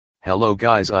Hello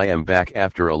guys, I am back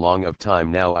after a long of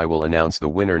time. Now I will announce the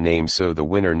winner name. So the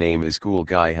winner name is Cool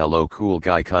Guy. Hello Cool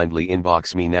Guy, kindly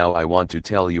inbox me now. I want to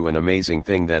tell you an amazing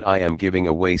thing that I am giving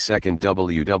away second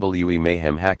Wwe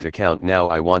Mayhem hacked account. Now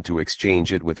I want to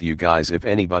exchange it with you guys. If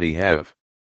anybody have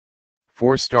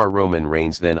 4-star Roman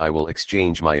Reigns, then I will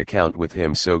exchange my account with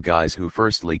him. So guys who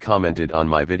firstly commented on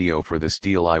my video for this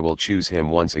deal, I will choose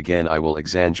him. Once again I will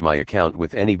exchange my account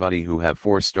with anybody who have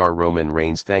 4-star Roman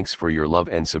Reigns. Thanks for your love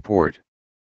and support.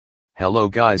 Hello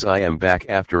guys, I am back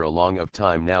after a long of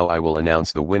time. Now I will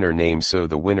announce the winner name. So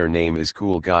the winner name is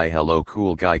Cool Guy. Hello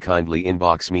Cool Guy, kindly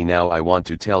inbox me now. I want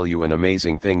to tell you an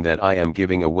amazing thing that I am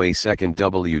giving away second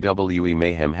Wwe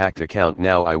Mayhem hacked account.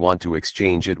 Now I want to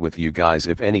exchange it with you guys.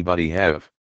 If anybody have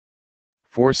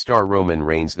 4-star Roman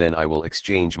Reigns, then I will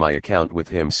exchange my account with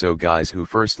him. So guys who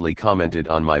firstly commented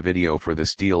on my video for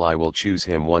this deal, I will choose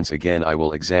him. Once again I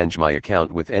will exchange my account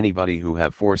with anybody who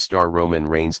have 4-star Roman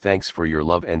Reigns. Thanks for your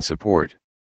love and support.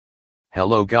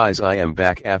 Hello guys, I am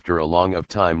back after a long of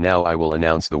time. Now I will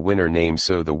announce the winner name.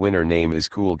 So the winner name is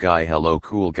Cool Guy. Hello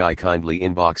Cool Guy, kindly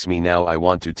inbox me now. I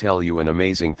want to tell you an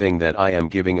amazing thing that I am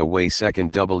giving away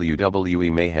second Wwe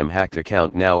Mayhem hacked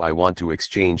account. Now I want to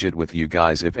exchange it with you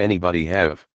guys. If anybody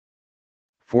have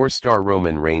 4-star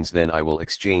Roman Reigns, then I will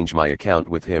exchange my account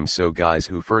with him. So guys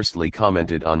who firstly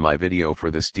commented on my video for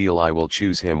this deal, I will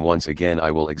choose him. Once again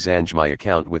I will exchange my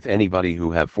account with anybody who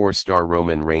have 4-star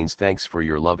Roman Reigns. Thanks for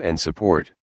your love and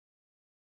support.